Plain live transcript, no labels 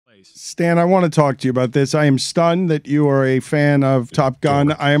place. Stan, I want to talk to you about this. I am stunned that you are a fan of Top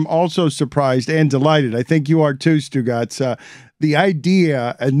Gun. I am also surprised and delighted. I think you are too, Stugotz. The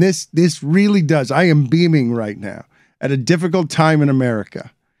idea, and this really does, I am beaming right now at a difficult time in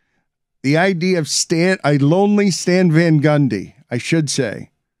America. The idea of a lonely Stan Van Gundy, I should say,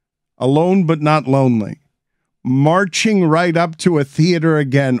 alone but not lonely, marching right up to a theater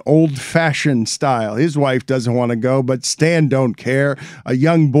again, old-fashioned style. His wife doesn't want to go, but Stan don't care. A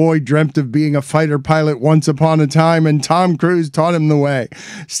young boy dreamt of being a fighter pilot once upon a time, and Tom Cruise taught him the way.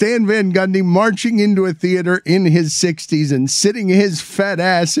 Stan Van Gundy marching into a theater in his 60s and sitting his fat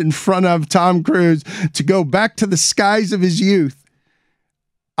ass in front of Tom Cruise to go back to the skies of his youth.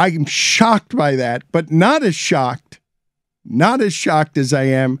 I'm shocked by that, but not as shocked as I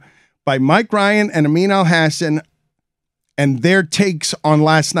am by Mike Ryan and Amin Al-Hassan and their takes on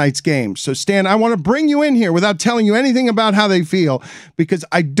last night's game. So, Stan, I want to bring you in here without telling you anything about how they feel, because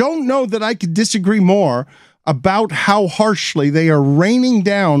I don't know that I could disagree more about how harshly they are raining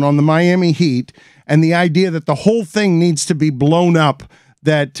down on the Miami Heat and the idea that the whole thing needs to be blown up,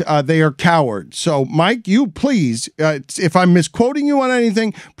 that they are cowards. So, Mike, you please, if I'm misquoting you on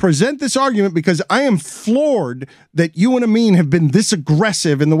anything, present this argument, because I am floored that you and Amin have been this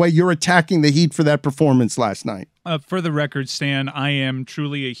aggressive in the way you're attacking the Heat for that performance last night. For the record, Stan, I am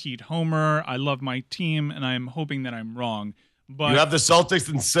truly a Heat homer. I love my team, and I'm hoping that I'm wrong. But you have the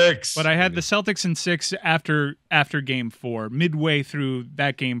Celtics in 6. But I had the Celtics in 6 after Game 4. Midway through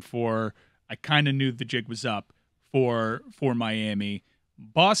that Game 4, I kind of knew the jig was up for Miami.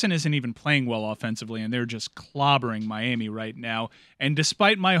 Boston isn't even playing well offensively, and they're just clobbering Miami right now. And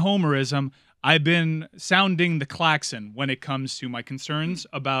despite my homerism, I've been sounding the klaxon when it comes to my concerns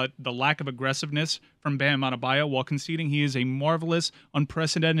about the lack of aggressiveness from Bam Adebayo while conceding. He is a marvelous,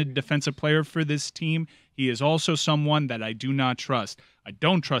 unprecedented defensive player for this team. He is also someone that I do not trust. I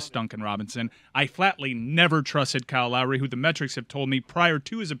don't trust Duncan Robinson. I flatly never trusted Kyle Lowry, who the metrics have told me prior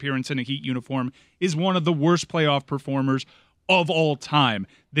to his appearance in a Heat uniform is one of the worst playoff performers of all time.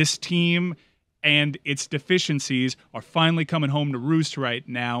 This team and its deficiencies are finally coming home to roost right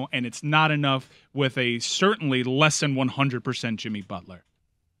now, and it's not enough with a certainly less than 100% Jimmy Butler.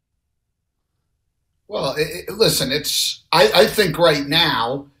 Well, listen, I think right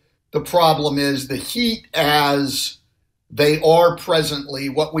now the problem is the Heat, as they are presently,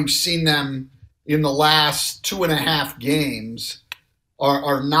 what we've seen them in the last 2.5 games,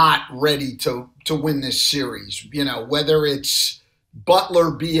 are not ready to win this series. You know, whether it's Butler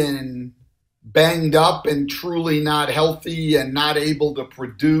being banged up and truly not healthy and not able to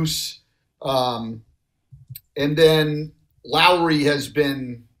produce, and then Lowry has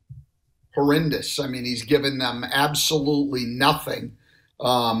been horrendous. I mean, he's given them absolutely nothing,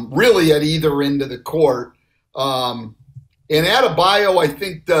 really, at either end of the court. And Adebayo, I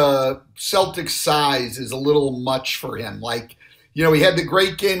think the Celtics size is a little much for him. Like, you know, he had the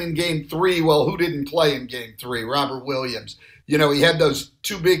great game in Game 3. Well, who didn't play in Game 3? Robert Williams. You know, he had those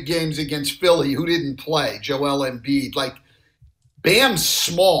 2 big games against Philly. Who didn't play? Joel Embiid. Like, Bam's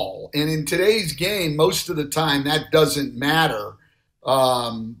small. And in today's game, most of the time, that doesn't matter.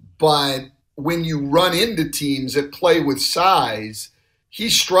 But when you run into teams that play with size, he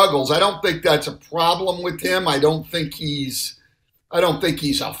struggles. I don't think that's a problem with him. I don't think he's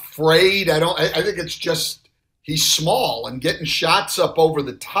afraid. I think it's just, he's small, and getting shots up over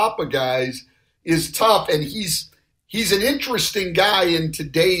the top of guys is tough. And he's an interesting guy in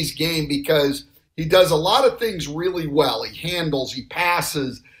today's game because he does a lot of things really well. He handles, he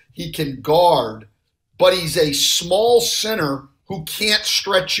passes, he can guard, but he's a small center who can't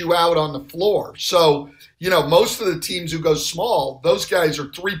stretch you out on the floor. So, you know, most of the teams who go small, those guys are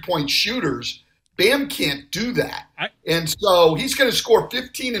 3-point shooters. Bam can't do that. And so he's going to score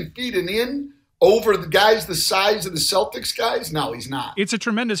 15 and feet and in over the guys the size of the Celtics guys? No, he's not. It's a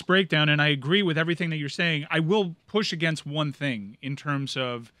tremendous breakdown, and I agree with everything that you're saying. I will push against one thing in terms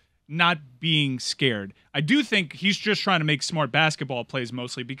of not being scared. I do think he's just trying to make smart basketball plays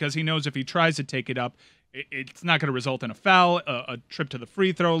mostly because he knows if he tries to take it up, it's not going to result in a foul, a trip to the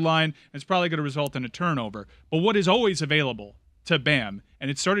free throw line. It's probably going to result in a turnover. But what is always available to Bam,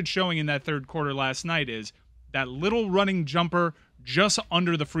 and it started showing in that third quarter last night, is that little running jumper just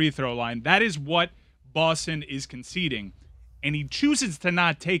under the free throw line. That is what Boston is conceding, and he chooses to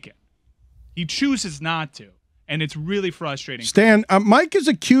not take it. He chooses not to, and it's really frustrating. Stan, Mike is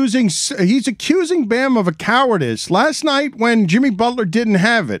accusing Bam of a cowardice. Last night when Jimmy Butler didn't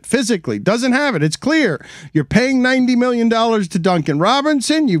have it, physically, doesn't have it, it's clear. You're paying $90 million to Duncan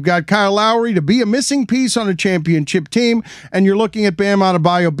Robinson. You've got Kyle Lowry to be a missing piece on a championship team, and you're looking at Bam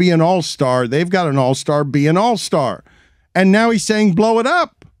Adebayo be an all-star. They've got an all-star, be an all-star. And now he's saying blow it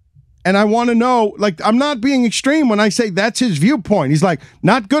up. And I want to know, like, I'm not being extreme when I say that's his viewpoint. He's like,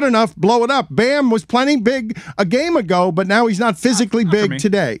 not good enough, blow it up. Bam was plenty big a game ago, but now he's not physically not big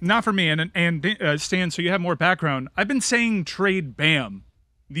today. Not for me. And Stan, so you have more background. I've been saying trade Bam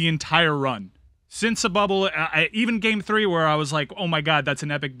the entire run. Since the bubble, even game 3 where I was like, oh my God, that's an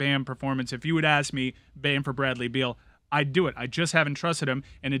epic Bam performance. If you would ask me Bam for Bradley Beal, I'd do it. I just haven't trusted him.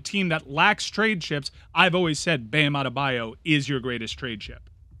 And a team that lacks trade chips, I've always said Bam Adebayo is your greatest trade chip.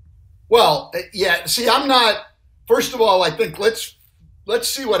 Well, yeah. See, I'm not. First of all, I think let's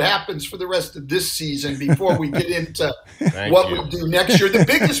see what happens for the rest of this season before we get into what we do next year. The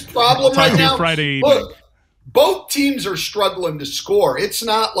biggest problem right now. Friday look, both teams are struggling to score. It's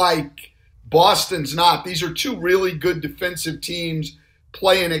not like Boston's not. These are two really good defensive teams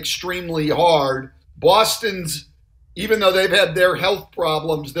playing extremely hard. Boston's, even though they've had their health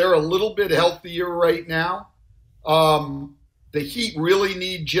problems, they're a little bit healthier right now. The Heat really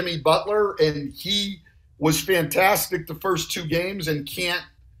need Jimmy Butler, and he was fantastic the first 2 games and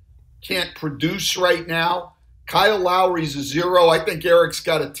can't produce right now. Kyle Lowry's a 0. I think Eric's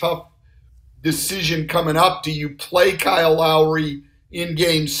got a tough decision coming up. Do you play Kyle Lowry in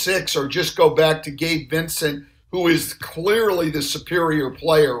Game 6 or just go back to Gabe Vincent, who is clearly the superior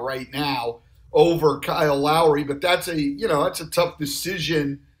player right now over Kyle Lowry? But that's a tough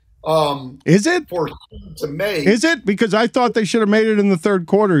decision. Is it for him to make? Is it? Because I thought they should have made it in the third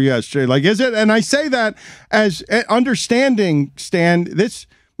quarter yesterday. Like, is it? And I say that as understanding, Stan, this,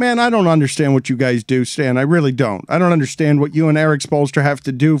 man, I don't understand what you guys do, Stan. I really don't. I don't understand what you and Eric Spoelstra have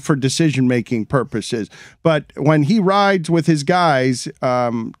to do for decision-making purposes. But when he rides with his guys,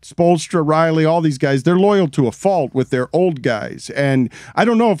 Spoelstra, Riley, all these guys, they're loyal to a fault with their old guys. And I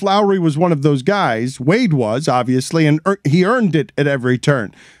don't know if Lowry was one of those guys. Wade was, obviously, and he earned it at every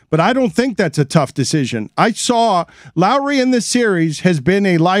turn. But I don't think that's a tough decision. I saw Lowry in this series has been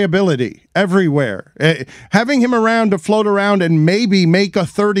a liability everywhere. Having him around to float around and maybe make a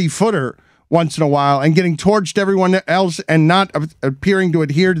 30-footer once in a while and getting torched everyone else and not appearing to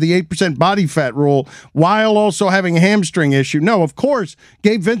adhere to the 8% body fat rule while also having a hamstring issue. No, of course,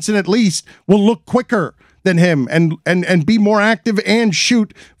 Gabe Vincent at least will look quicker than him and be more active and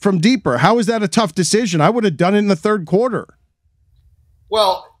shoot from deeper. How is that a tough decision? I would have done it in the third quarter.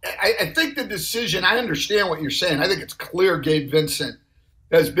 Well, I think the decision, I understand what you're saying. I think it's clear Gabe Vincent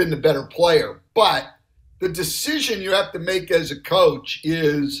has been the better player. But the decision you have to make as a coach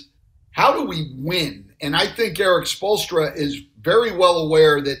is, how do we win? And I think Eric Spoelstra is very well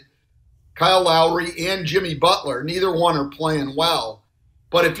aware that Kyle Lowry and Jimmy Butler, neither one are playing well.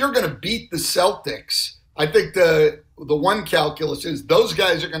 But if you're going to beat the Celtics, I think the one calculus is those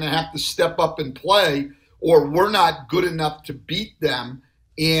guys are going to have to step up and play, or we're not good enough to beat them.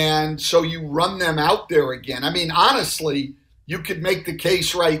 And so you run them out there again. I mean, honestly, you could make the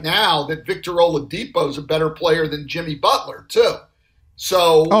case right now that Victor Oladipo is a better player than Jimmy Butler, too.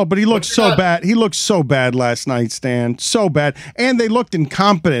 So, but he looked so bad. He looked so bad last night, Stan. So bad. And they looked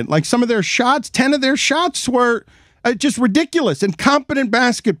incompetent. Like some of their shots, 10 of their shots were just ridiculous. Incompetent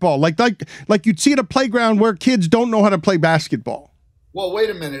basketball. Like you'd see at a playground where kids don't know how to play basketball. Well, wait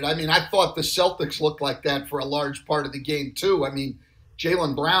a minute. I mean, I thought the Celtics looked like that for a large part of the game, too. I mean,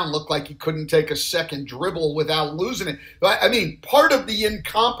 Jaylen Brown looked like he couldn't take a second dribble without losing it. I mean, part of the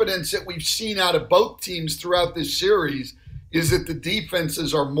incompetence that we've seen out of both teams throughout this series is that the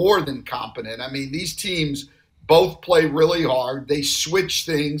defenses are more than competent. I mean, these teams both play really hard. They switch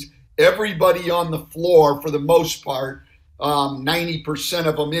things. Everybody on the floor, for the most part, 90%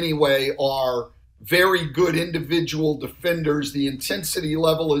 of them anyway, are very good individual defenders. The intensity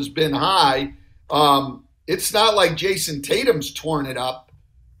level has been high. It's not like Jason Tatum's tore it up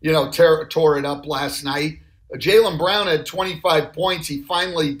last night. Jaylen Brown had 25 points. He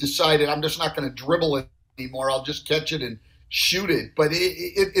finally decided, I'm just not going to dribble it anymore. I'll just catch it and shoot it. But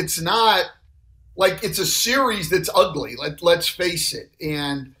it's not like it's a series that's ugly. Let's face it.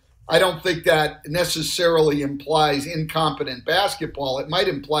 And I don't think that necessarily implies incompetent basketball. It might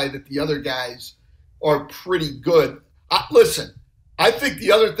imply that the other guys are pretty good. Listen, I think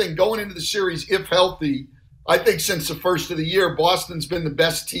the other thing going into the series, if healthy, I think since the first of the year, Boston's been the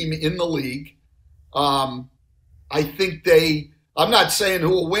best team in the league. I think I'm not saying who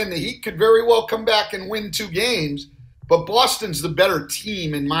will win. The Heat could very well come back and win 2 games, but Boston's the better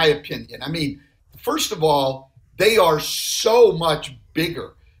team in my opinion. I mean, first of all, they are so much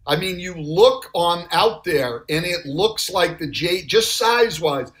bigger. I mean, you look out there and it looks like just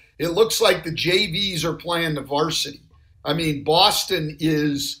size-wise, it looks like the JVs are playing the varsity. I mean, Boston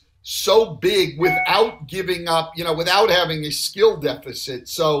is so big without giving up, without having a skill deficit.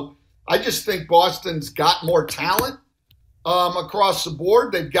 So I just think Boston's got more talent. across the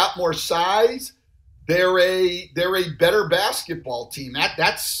board. They've got more size. They're a better basketball team.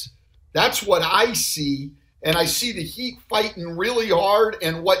 That's what I see. And I see the Heat fighting really hard,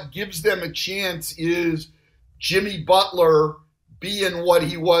 and what gives them a chance is Jimmy Butler being what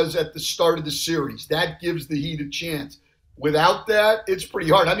he was at the start of the series. That gives the Heat a chance. Without that, it's pretty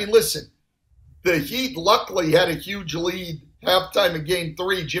hard. I mean, listen, the Heat luckily had a huge lead halftime of Game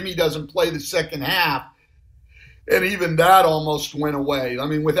 3. Jimmy doesn't play the second half, and even that almost went away. I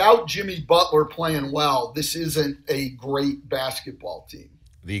mean, without Jimmy Butler playing well, this isn't a great basketball team.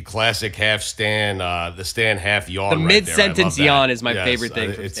 The classic half Stan, the Stan half yawn. The right mid-sentence there. yawn is my Yes, favorite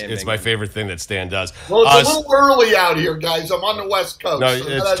thing. From Stan it's Van my Gundy. favorite thing that Stan does. Well, it's a little early out here, guys. I'm on the West Coast. No, so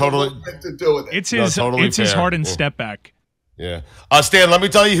that it's has totally- a little bit to do with it. It's his totally it's his fair. Harden Yeah. step back. Yeah. Stan, let me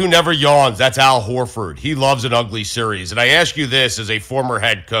tell you who never yawns. That's Al Horford. He loves an ugly series. And I ask you this as a former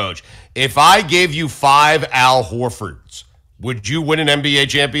head coach. If I gave you 5 Al Horfords, would you win an NBA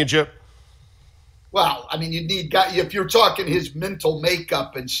championship? Well, I mean, you need guy if you're talking his mental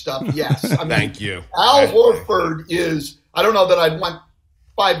makeup and stuff. Yes, I mean, Thank you. Al Horford is. I don't know that I'd want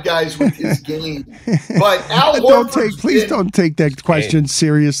 5 guys with his game, but Al Horford. Please don't take that question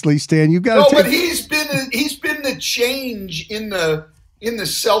seriously, Stan. You got No, to but take. he's been the change in the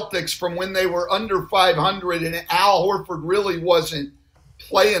Celtics from when they were under 500, and Al Horford really wasn't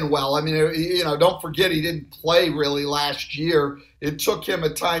playing well. I mean, you know, don't forget he didn't play really last year. It took him a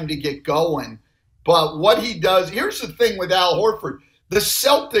time to get going. But what he does, here's the thing with Al Horford. The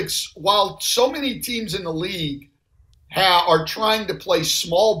Celtics, while so many teams in the league are trying to play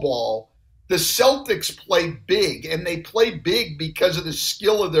small ball, the Celtics play big, and they play big because of the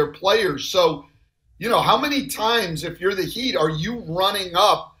skill of their players. So, you know, how many times, if you're the Heat, are you running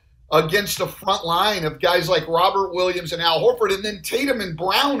up against a front line of guys like Robert Williams and Al Horford, and then Tatum and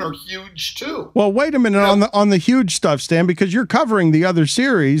Brown are huge too? Well, wait a minute on the huge stuff, Stan, because you're covering the other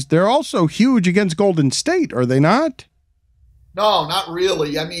series. They're also huge against Golden State, are they not? No, not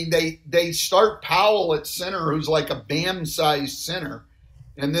really. I mean, they start Powell at center, who's like a Bam-sized center,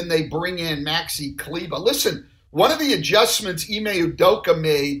 and then they bring in Maxi Kleber. Listen, one of the adjustments Ime Udoka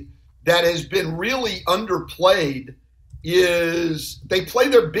made that has been really underplayed is they play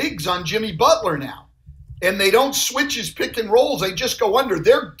their bigs on Jimmy Butler now, and they don't switch his pick and rolls. They just go under.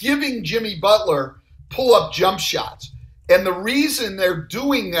 They're giving Jimmy Butler pull-up jump shots, and the reason they're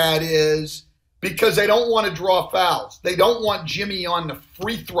doing that is because they don't want to draw fouls. They don't want Jimmy on the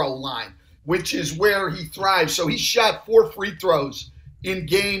free throw line, which is where he thrives. So he shot 4 free throws in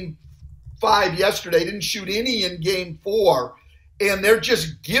Game 5 yesterday, didn't shoot any in Game 4, and they're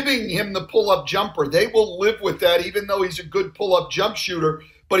just giving him the pull-up jumper. They will live with that, even though he's a good pull-up jump shooter,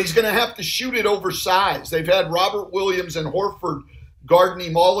 but he's going to have to shoot it oversized. They've had Robert Williams and Horford guarding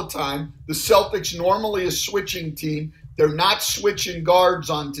him all the time. The Celtics normally a switching team. They're not switching guards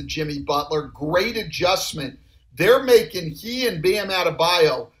onto Jimmy Butler. Great adjustment. They're making he and Bam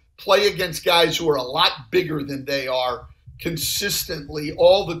Adebayo play against guys who are a lot bigger than they are consistently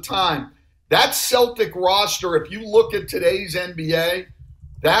all the time. That Celtic roster, if you look at today's NBA,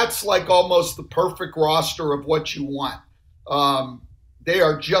 that's like almost the perfect roster of what you want. They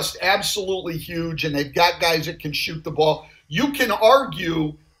are just absolutely huge, and they've got guys that can shoot the ball. You can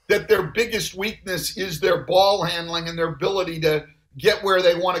argue that their biggest weakness is their ball handling and their ability to get where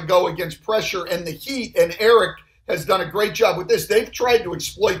they want to go against pressure. And the Heat, and Eric has done a great job with this. They've tried to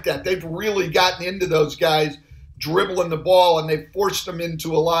exploit that. They've really gotten into those guys dribbling the ball, and they've forced them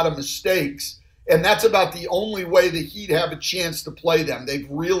into a lot of mistakes. And that's about the only way the Heat have a chance to play them. They've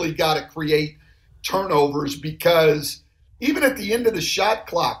really got to create turnovers, because even at the end of the shot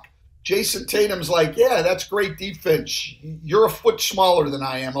clock, Jason Tatum's like, yeah, that's great defense. You're a foot smaller than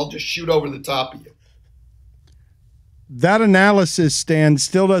I am. I'll just shoot over the top of you. That analysis, Stan,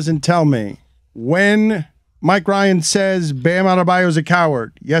 still doesn't tell me when Mike Ryan says Bam Adebayo is a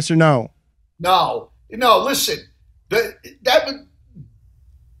coward. Yes or no? No, listen.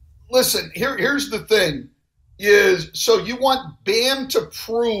 Listen, here's the thing is, so you want Bam to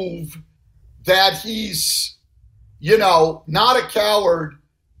prove that he's, not a coward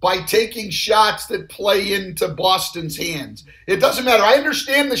by taking shots that play into Boston's hands. It doesn't matter. I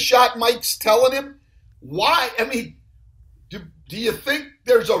understand the shot Mike's telling him. Why? I mean, do you think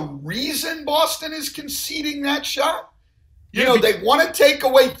there's a reason Boston is conceding that shot? They want to take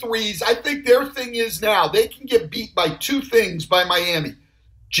away threes. I think their thing is now they can get beat by 2 things by Miami.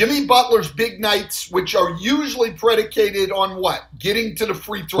 Jimmy Butler's big nights, which are usually predicated on what? Getting to the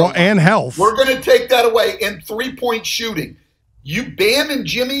free throw line. And health. We're going to take that away. And 3-point shooting. You, Bam and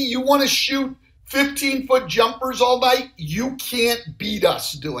Jimmy, you want to shoot 15-foot jumpers all night? You can't beat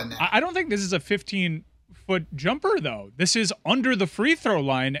us doing that. I don't think this is a 15-foot 6-foot jumper, though. This is under the free throw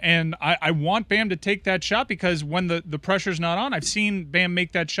line, and I want Bam to take that shot because when the pressure's not on, I've seen Bam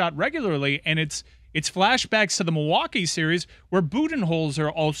make that shot regularly, and it's flashbacks to the Milwaukee series where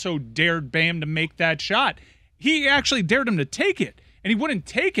Budenholzer also dared Bam to make that shot. He actually dared him to take it, and he wouldn't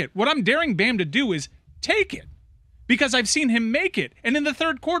take it. What I'm daring Bam to do is take it, because I've seen him make it. And in the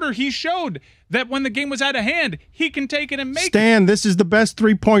third quarter, he showed that when the game was out of hand, he can take it and make it. Stan, this is the best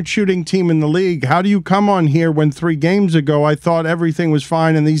three-point shooting team in the league. How do you come on here when 3 games ago I thought everything was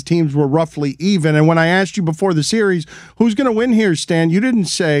fine and these teams were roughly even? And when I asked you before the series, who's going to win here, Stan, you didn't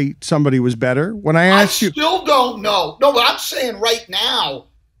say somebody was better. When I asked you... still don't know. No, but I'm saying right now,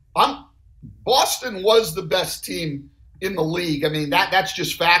 Boston was the best team in the league. I mean, that's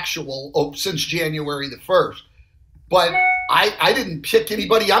just factual since January the 1st. But I didn't pick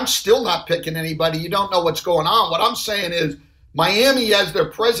anybody. I'm still not picking anybody. You don't know what's going on. What I'm saying is Miami, as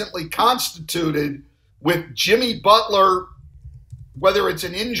they're presently constituted, with Jimmy Butler, whether it's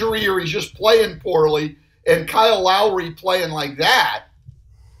an injury or he's just playing poorly, and Kyle Lowry playing like that,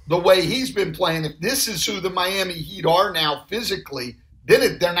 the way he's been playing, if this is who the Miami Heat are now physically,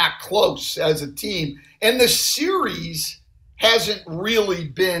 then they're not close as a team. And the series hasn't really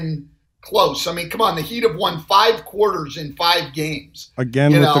been close. I mean, come on, the Heat have won 5 quarters in 5 games.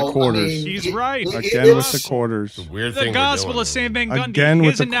 Again with the quarters. I mean, he's right. Again with the quarters. The weird the thing gospel of Stan Van Gundy. Again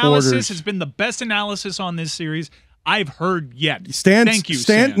with His the analysis quarters. has been the best analysis on this series I've heard yet. Thank you,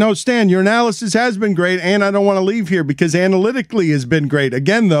 Stan. No, Stan, your analysis has been great, and I don't want to leave here because analytically has been great.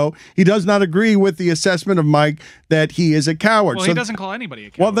 Again, though, he does not agree with the assessment of Mike that he is a coward. Well, so, he doesn't call anybody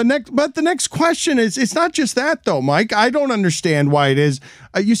a coward. Well, the next question is, it's not just that, though, Mike. I don't understand why it is.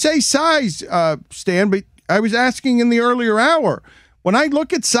 You say size, Stan, but I was asking in the earlier hour. When I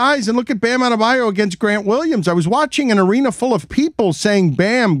look at size and look at Bam Adebayo against Grant Williams, I was watching an arena full of people saying,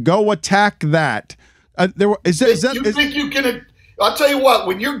 Bam, go attack that. You think you can? I'll tell you what.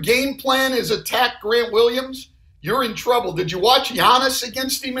 When your game plan is attack Grant Williams, you're in trouble. Did you watch Giannis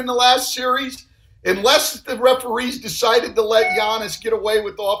against him in the last series? Unless the referees decided to let Giannis get away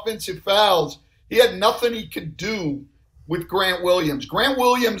with offensive fouls, he had nothing he could do with Grant Williams. Grant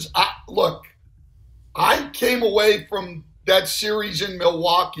Williams, look, I came away from that series in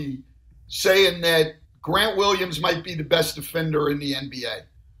Milwaukee saying that Grant Williams might be the best defender in the NBA.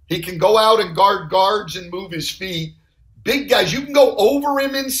 He can go out and guard guards and move his feet. Big guys, you can go over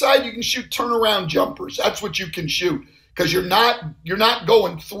him inside. You can shoot turnaround jumpers. That's what you can shoot because you're not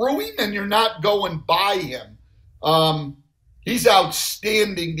going through him and you're not going by him. He's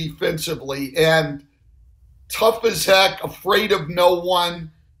outstanding defensively and tough as heck, afraid of no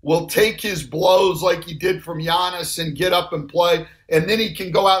one, will take his blows like he did from Giannis and get up and play, and then he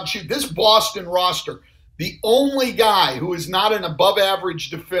can go out and shoot. This Boston roster, the only guy who is not an above-average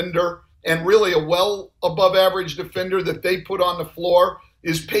defender and really a well above-average defender that they put on the floor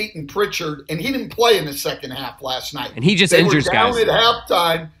is Peyton Pritchard, and he didn't play in the second half last night. And he just injures guys. They were down at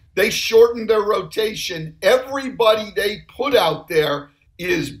halftime. They shortened their rotation. Everybody they put out there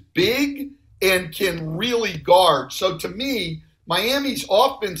is big and can really guard. So to me, Miami's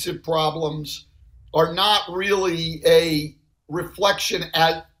offensive problems are not really a reflection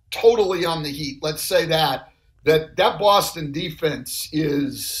totally on the Heat. Let's say that Boston defense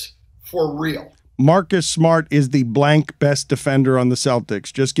is for real. Marcus Smart is the blank best defender on the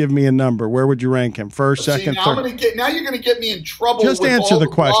Celtics. Just give me a number. Where would you rank him? First, second, third? Now you're going to get me in trouble. Just answer the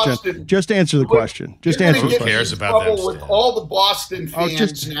question. Just answer the question. Just answer the question. Who cares about them? With all the Boston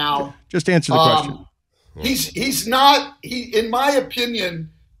fans now. Just answer the question. He's not. In my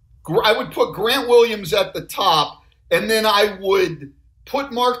opinion, I would put Grant Williams at the top, and then I would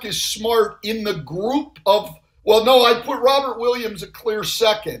put Marcus Smart in the group of. Well, no, I'd put Robert Williams a clear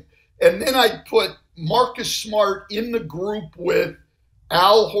second. And then I'd put Marcus Smart in the group with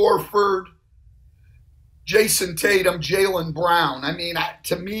Al Horford, Jason Tatum, Jaylen Brown. I mean,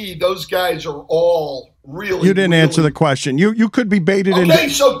 to me, those guys are all really. You didn't answer the question. You could be baited in. Okay,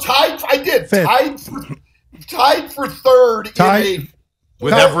 so tied. I did. Fifth. Tied for third.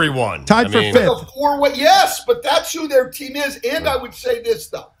 With everyone. Tied for fifth. Yes, but that's who their team is. And I would say this,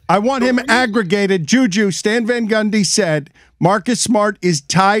 though. I want him aggregated. Juju, Stan Van Gundy said Marcus Smart is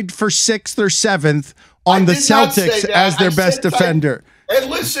tied for 6th or 7th on the Celtics as their best defender.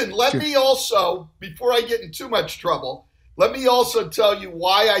 And listen, let me also, before I get in too much trouble, let me also tell you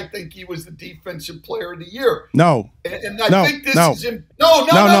why I think he was the defensive player of the year. No. And I think this is no.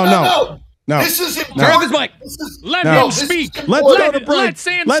 This is important. Turn off his mic. Let him speak. Let's go to break. Let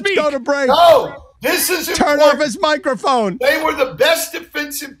Stan speak. Go to break. No. This is important. Turn off his microphone. They were the best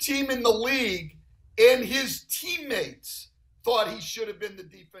defensive team in the league, and his teammates thought he should have been the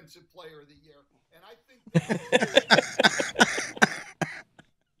defensive player of the year. And I think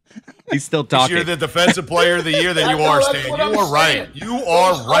He's still If talking. you're the defensive player of the year, then you are, Stan. You are right. You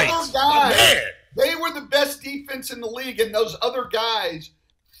are right. Other guys, they were the best defense in the league, and those other guys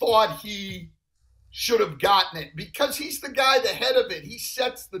thought he should have gotten it because he's the guy, the head of it. He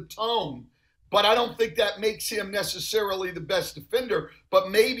sets the tone. But I don't think that makes him necessarily the best defender,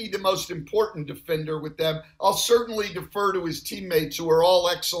 but maybe the most important defender with them. I'll certainly defer to his teammates, who are all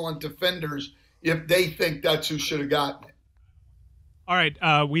excellent defenders, if they think that's who should have gotten it. All right,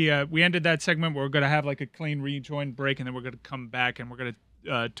 we ended that segment. We're going to have like a clean rejoin break, and then we're going to come back and we're going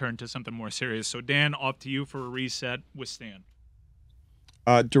to turn to something more serious. So, Dan, off to you for a reset with Stan.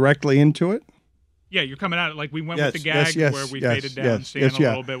 Directly into it? Yeah, you're coming out like we went Yes, with the gag yes, where we yes, faded down yes, Stan yes, a yeah.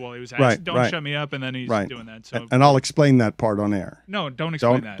 little bit while he was asking, Right, don't right. shut me up, and then he's Right. doing that. So, And I'll explain that part on air. no, don't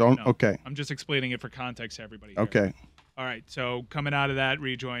explain that. Don't. No. Okay. I'm just explaining it for context to everybody here. Okay. All right, so coming out of that,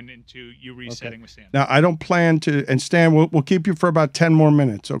 rejoin into you resetting with Stan. Now, I don't plan to, and Stan, we'll keep you for about 10 more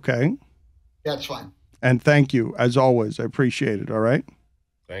minutes, okay? That's fine. And thank you, as always. I appreciate it, all right?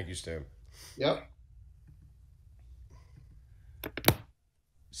 Thank you, Stan. Yep.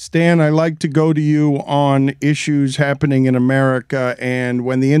 Stan, I like to go to you on issues happening in America. And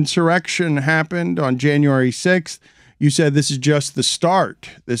when the insurrection happened on January 6th, you said this is just the start.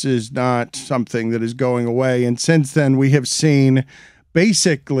 This is not something that is going away. And since then, we have seen,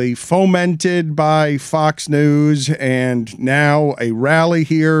 basically fomented by Fox News, and now a rally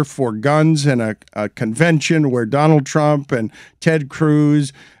here for guns and a convention where Donald Trump and Ted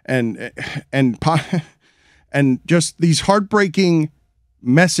Cruz and just these heartbreaking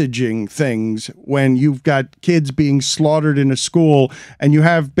messaging things when you've got kids being slaughtered in a school, and you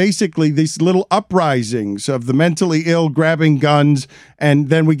have basically these little uprisings of the mentally ill grabbing guns, and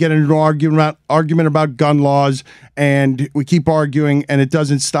then we get into an argument about gun laws, and we keep arguing, and it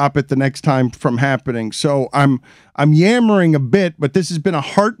doesn't stop it the next time from happening. So I'm yammering a bit, but this has been a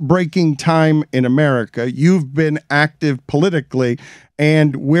heartbreaking time in America. You've been active politically,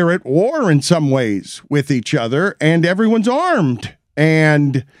 and we're at war in some ways with each other, and everyone's armed.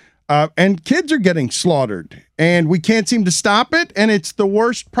 And kids are getting slaughtered, and we can't seem to stop it. And it's the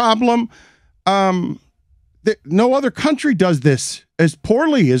worst problem. No other country does this as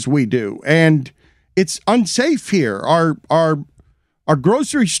poorly as we do, and it's unsafe here. Our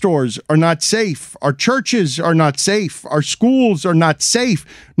grocery stores are not safe. Our churches are not safe. Our schools are not safe.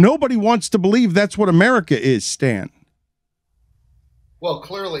 Nobody wants to believe that's what America is, Stan. Well,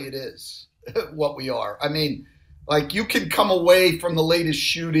 clearly it is what we are. I mean, like, you can come away from the latest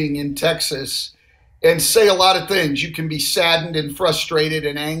shooting in Texas and say a lot of things. You can be saddened and frustrated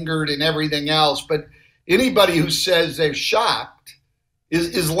and angered and everything else. But anybody who says they're shocked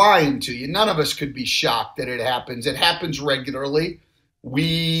is lying to you. None of us could be shocked that it happens. It happens regularly.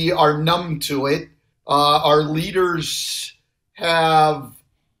 We are numb to it. Our leaders have,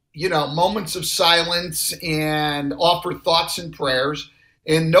 moments of silence and offer thoughts and prayers,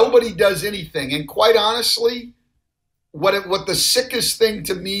 and nobody does anything. And quite honestly, what the sickest thing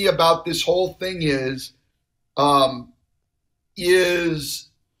to me about this whole thing is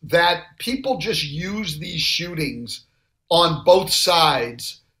that people just use these shootings on both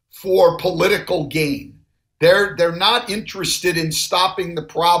sides for political gain. They're not interested in stopping the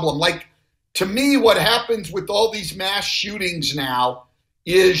problem. Like, to me, what happens with all these mass shootings now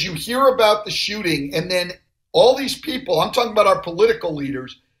is you hear about the shooting, and then all these people, I'm talking about our political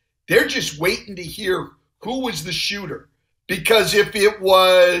leaders, they're just waiting to hear who was the shooter. Because if it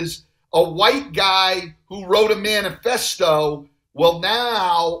was a white guy who wrote a manifesto, well,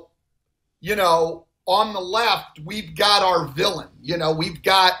 now, on the left, we've got our villain. We've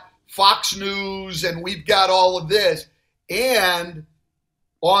got Fox News, and we've got all of this. And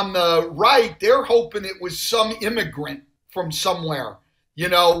on the right, they're hoping it was some immigrant from somewhere,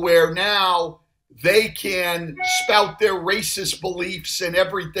 where now they can spout their racist beliefs and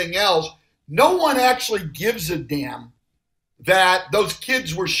everything else. No one actually gives a damn that those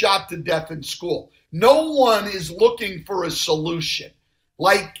kids were shot to death in school. No one is looking for a solution.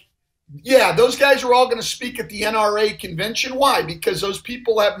 Like, yeah, those guys are all going to speak at the NRA convention. Why? Because those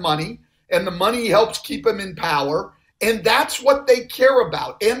people have money, and the money helps keep them in power, and that's what they care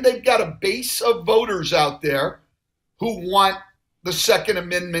about. And they've got a base of voters out there who want the Second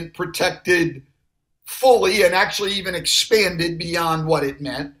Amendment protected fully and actually even expanded beyond what it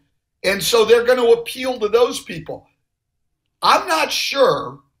meant. And so they're going to appeal to those people. I'm not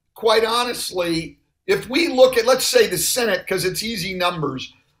sure, quite honestly, if we look at, let's say, the Senate, because it's easy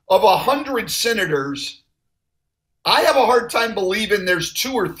numbers, of 100 senators, I have a hard time believing there's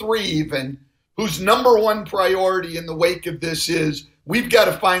 2 or 3 even whose number one priority in the wake of this is we've got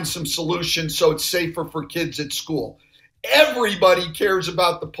to find some solutions so it's safer for kids at school. Everybody cares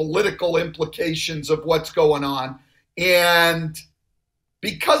about the political implications of what's going on. And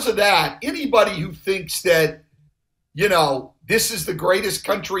because of that, anybody who thinks that, you know, this is the greatest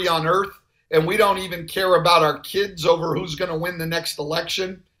country on earth and we don't even care about our kids over who's going to win the next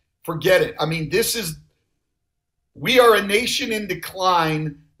election, forget it. I mean, we are a nation in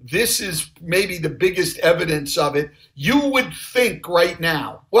decline. This is maybe the biggest evidence of it. You would think right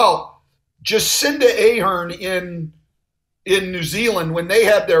now, well, Jacinda Ardern in New Zealand, when they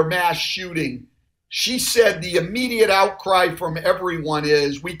had their mass shooting, she said the immediate outcry from everyone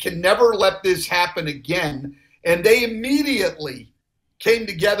is, we can never let this happen again. And they immediately came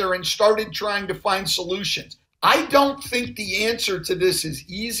together and started trying to find solutions. I don't think the answer to this is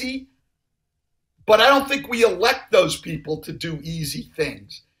easy, but I don't think we elect those people to do easy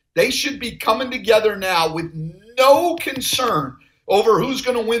things. They should be coming together now with no concern over who's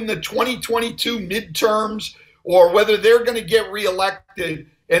going to win the 2022 midterms or whether they're going to get reelected,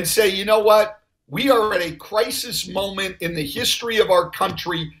 and say, you know what? We are at a crisis moment in the history of our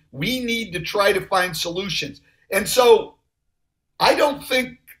country. We need to try to find solutions. And so I don't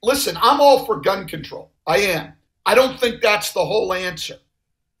think, listen, I'm all for gun control. I am. I don't think that's the whole answer.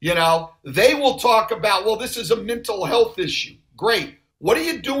 You know, they will talk about, well, this is a mental health issue. Great. What are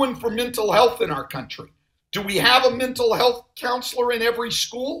you doing for mental health in our country? Do we have a mental health counselor in every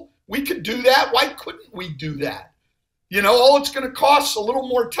school? We could do that. Why couldn't we do that? You know, all it's going to cost is a little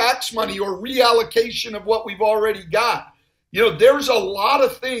more tax money or reallocation of what we've already got. You know, there's a lot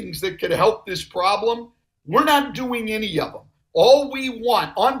of things that could help this problem. We're not doing any of them. All we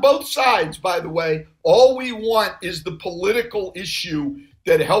want, on both sides, by the way, all we want is the political issue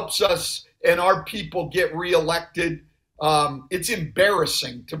that helps us and our people get reelected. It's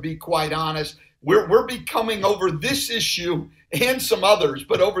embarrassing, to be quite honest. We're becoming, over this issue and some others,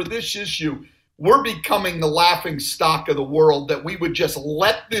 but over this issue, we're becoming the laughing stock of the world, that we would just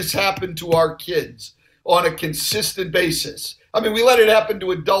let this happen to our kids on a consistent basis. I mean, we let it happen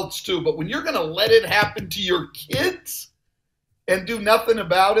to adults too, but when you're going to let it happen to your kids and do nothing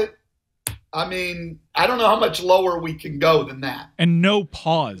about it, I mean, I don't know how much lower we can go than that. And no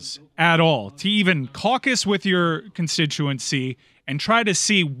pause at all to even caucus with your constituency and try to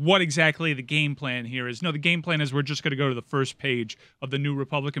see what exactly the game plan here is. No, the game plan is we're just going to go to the first page of the new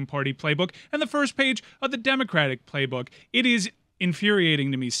Republican Party playbook and the first page of the Democratic playbook. It is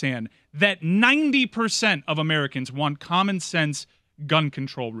infuriating to me, Stan, that 90% of Americans want common sense gun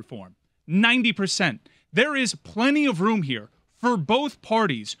control reform. 90%. There is plenty of room here for both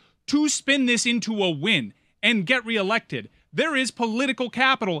parties to spin this into a win and get reelected. There is political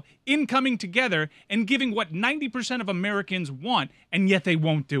capital in coming together and giving what 90% of Americans want, and yet they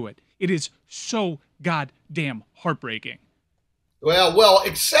won't do it. It is so goddamn heartbreaking. Well,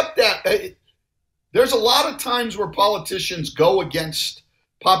 except that there's a lot of times where politicians go against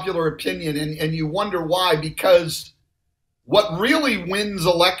popular opinion, and you wonder why, because what really wins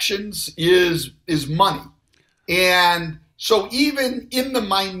elections is money. And so even in the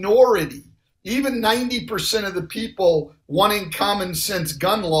minority, even 90% of the people wanting common sense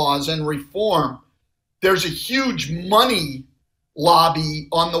gun laws and reform, there's a huge money lobby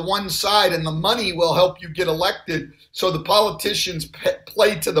on the one side, and the money will help you get elected. So the politicians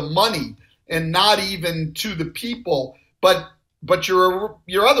play to the money and not even to the people. But your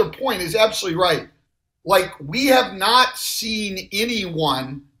other point is absolutely right. Like, we have not seen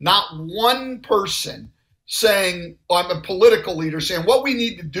anyone, not one person, saying, I'm a political leader, saying what we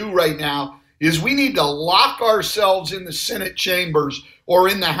need to do right now is we need to lock ourselves in the Senate chambers or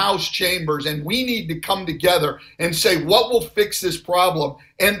in the House chambers, and we need to come together and say what will fix this problem,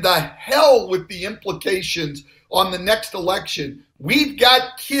 and the hell with the implications on the next election. We've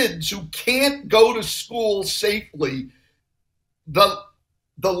got kids who can't go to school safely. The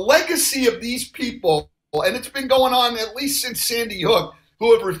legacy of these people, and it's been going on at least since Sandy Hook,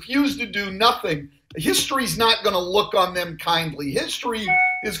 who have refused to do nothing, history's not going to look on them kindly. History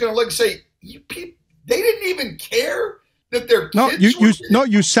is going to look and say, they didn't even care that their kids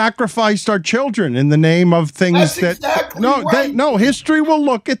you sacrificed our children in the name of things history will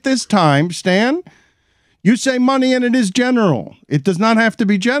look at this time, Stan. You say money and it is general. It does not have to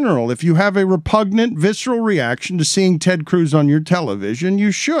be general. If you have a repugnant, visceral reaction to seeing Ted Cruz on your television,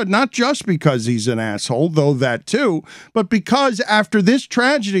 you should, not just because he's an asshole, though that too, but because after this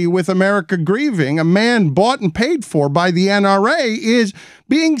tragedy with America grieving, a man bought and paid for by the NRA is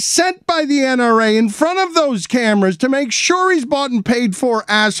being sent by the NRA in front of those cameras to make sure he's bought and paid for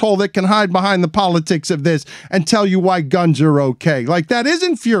asshole that can hide behind the politics of this and tell you why guns are okay. Like, that is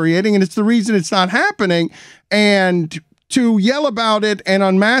infuriating, and it's the reason it's not happening. And to yell about it and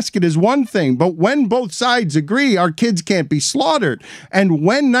unmask it is one thing, but when both sides agree, our kids can't be slaughtered. And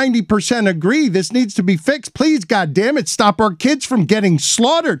when 90% agree this needs to be fixed, please, goddammit, stop our kids from getting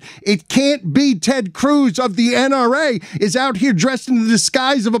slaughtered. It can't be Ted Cruz of the NRA is out here dressed in the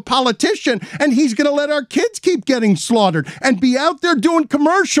disguise of a politician, and he's going to let our kids keep getting slaughtered and be out there doing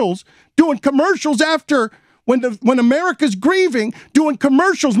commercials after when America's grieving, doing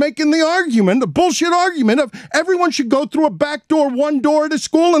commercials, making the bullshit argument of everyone should go through a back door, one door to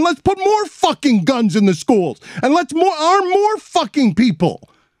school, and let's put more fucking guns in the schools, and let's arm more fucking people.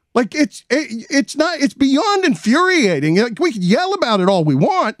 Like, it's beyond infuriating. Like, we can yell about it all we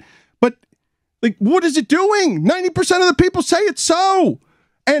want, but like, what is it doing? 90% of the people say it's so,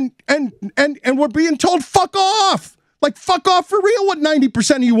 and we're being told fuck off. Like, fuck off for real, what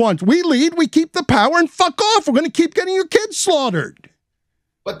 90% of you want. We lead, we keep the power, and fuck off. We're going to keep getting your kids slaughtered.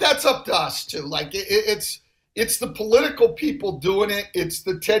 But that's up to us, too. Like, it's the political people doing it. It's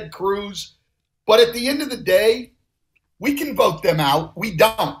the Ted Cruz. But at the end of the day, we can vote them out. We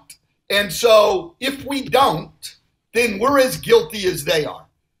don't. And so if we don't, then we're as guilty as they are.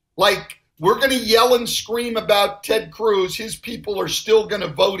 Like, we're going to yell and scream about Ted Cruz. His people are still going to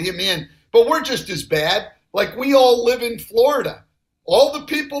vote him in. But we're just as bad. Like, we all live in Florida. All the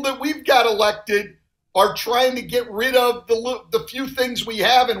people that we've got elected are trying to get rid of the few things we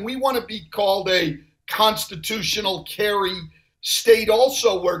have, and we want to be called a constitutional carry state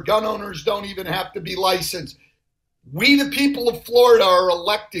also, where gun owners don't even have to be licensed. We, the people of Florida, are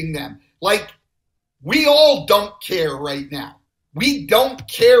electing them. Like, we all don't care right now. We don't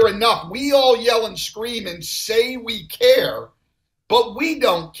care enough. We all yell and scream and say we care, but we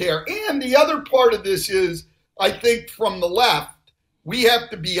don't care. And the other part of this is, I think from the left, we have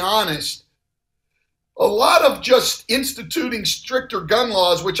to be honest. A lot of just instituting stricter gun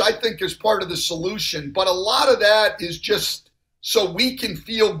laws, which I think is part of the solution, but a lot of that is just so we can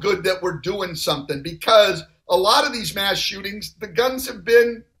feel good that we're doing something, because a lot of these mass shootings, the guns have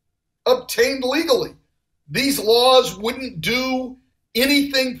been obtained legally. These laws wouldn't do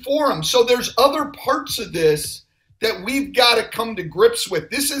anything for them. So there's other parts of this that we've got to come to grips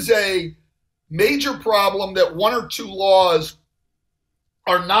with. This is a major problem that one or two laws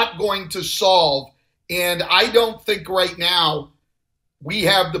are not going to solve. And I don't think right now we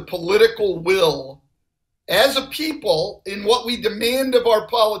have the political will as a people in what we demand of our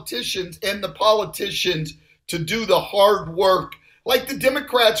politicians, and the politicians to do the hard work. Like the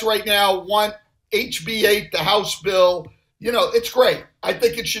Democrats right now want HB 8, the House bill. You know, it's great. I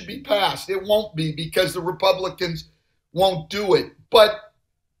think it should be passed. It won't be because the Republicans won't do it. But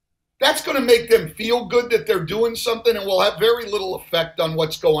that's going to make them feel good that they're doing something, and will have very little effect on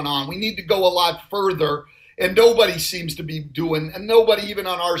what's going on. We need to go a lot further, and nobody seems to be doing, and nobody even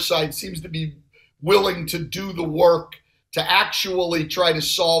on our side seems to be willing to do the work to actually try to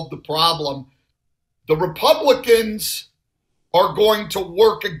solve the problem. The Republicans are going to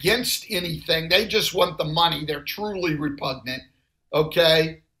work against anything. They just want the money. They're truly repugnant,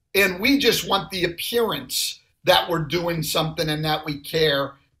 okay? And we just want the appearance that we're doing something and that we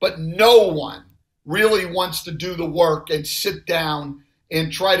care. But no one really wants to do the work and sit down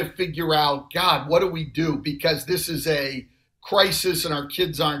and try to figure out, God, what do we do? Because this is a crisis and our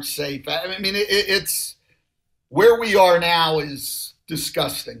kids aren't safe. I mean, it's where we are now is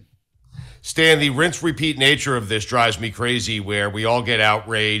disgusting. Stan, the rinse-repeat nature of this drives me crazy, where we all get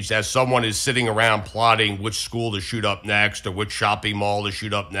outraged as someone is sitting around plotting which school to shoot up next, or which shopping mall to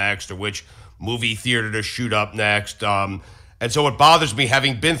shoot up next, or which movie theater to shoot up next. And so it bothers me,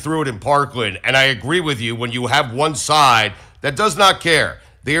 having been through it in Parkland, and I agree with you, when you have one side that does not care.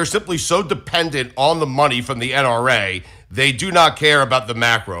 They are simply so dependent on the money from the NRA, they do not care about the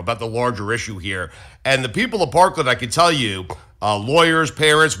macro, about the larger issue here. And the people of Parkland, I can tell you, lawyers,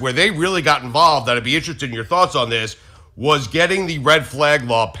 parents, where they really got involved, I'd be interested in your thoughts on this, was getting the red flag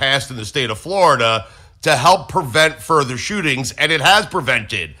law passed in the state of Florida to help prevent further shootings, and it has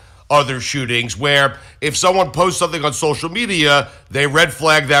prevented other shootings, where if someone posts something on social media, they red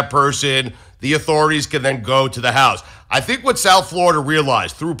flag that person, the authorities can then go to the house. I think what South Florida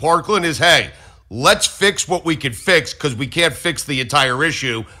realized through Parkland is, hey, let's fix what we can fix, because we can't fix the entire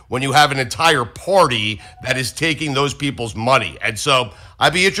issue when you have an entire party that is taking those people's money. And so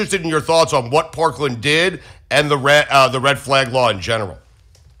I'd be interested in your thoughts on what Parkland did and the red flag law in general.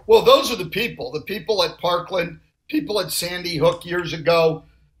 Well, those are the people at Parkland, people at Sandy Hook years ago,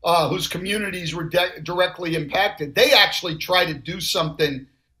 whose communities were directly impacted. They actually try to do something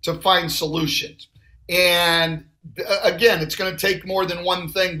to find solutions. And again, it's going to take more than one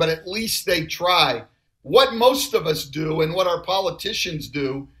thing, but at least they try. What most of us do and what our politicians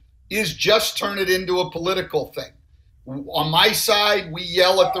do is just turn it into a political thing. On my side, we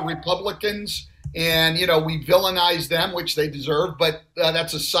yell at the Republicans and, we villainize them, which they deserve, but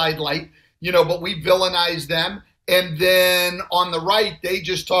that's a sidelight, but we villainize them. And then on the right, they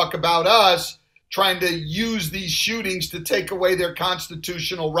just talk about us trying to use these shootings to take away their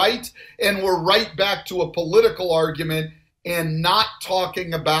constitutional rights. And we're right back to a political argument and not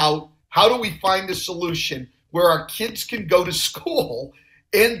talking about how do we find a solution where our kids can go to school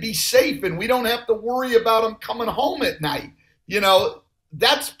and be safe and we don't have to worry about them coming home at night.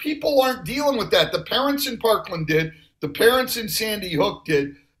 That's people aren't dealing with that. The parents in Parkland did, the parents in Sandy Hook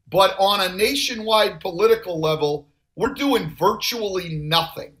did, but on a nationwide political level, we're doing virtually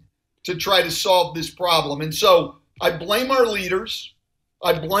nothing to try to solve this problem. And so I blame our leaders.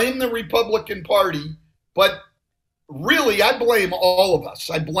 I blame the Republican Party, but really I blame all of us.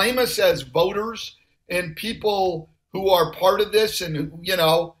 I blame us as voters and people who are part of this and, and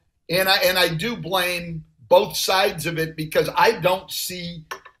I do blame both sides of it because I don't see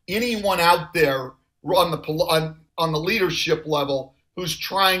anyone out there on the leadership level who's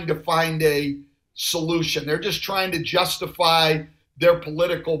trying to find a solution. They're just trying to justify their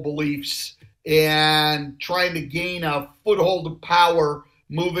political beliefs and trying to gain a foothold of power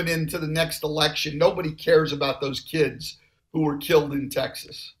moving into the next election. Nobody cares about those kids who were killed in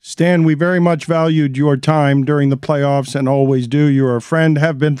Texas. Stan, we very much valued your time during the playoffs and always do. You're a friend,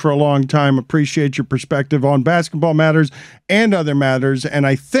 have been for a long time. Appreciate your perspective on basketball matters and other matters. And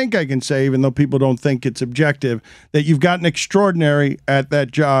I think I can say, even though people don't think it's objective, that you've gotten extraordinary at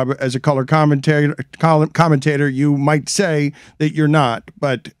that job as a color commentator. You might say that you're not,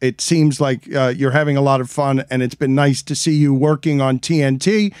 but it seems like you're having a lot of fun, and it's been nice to see you working on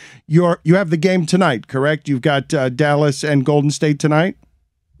TNT. You have the game tonight, correct? You've got Dallas and Golden State tonight?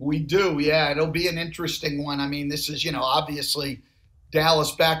 We do, yeah. It'll be an interesting one. I mean, this is, obviously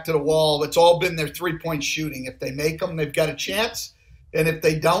Dallas back to the wall. It's all been their three-point shooting. If they make them, they've got a chance. And if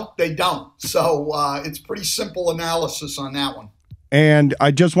they don't, they don't. So it's pretty simple analysis on that one. And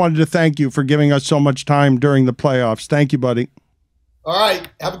I just wanted to thank you for giving us so much time during the playoffs. Thank you, buddy. All right.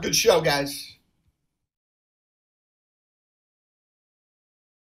 Have a good show, guys.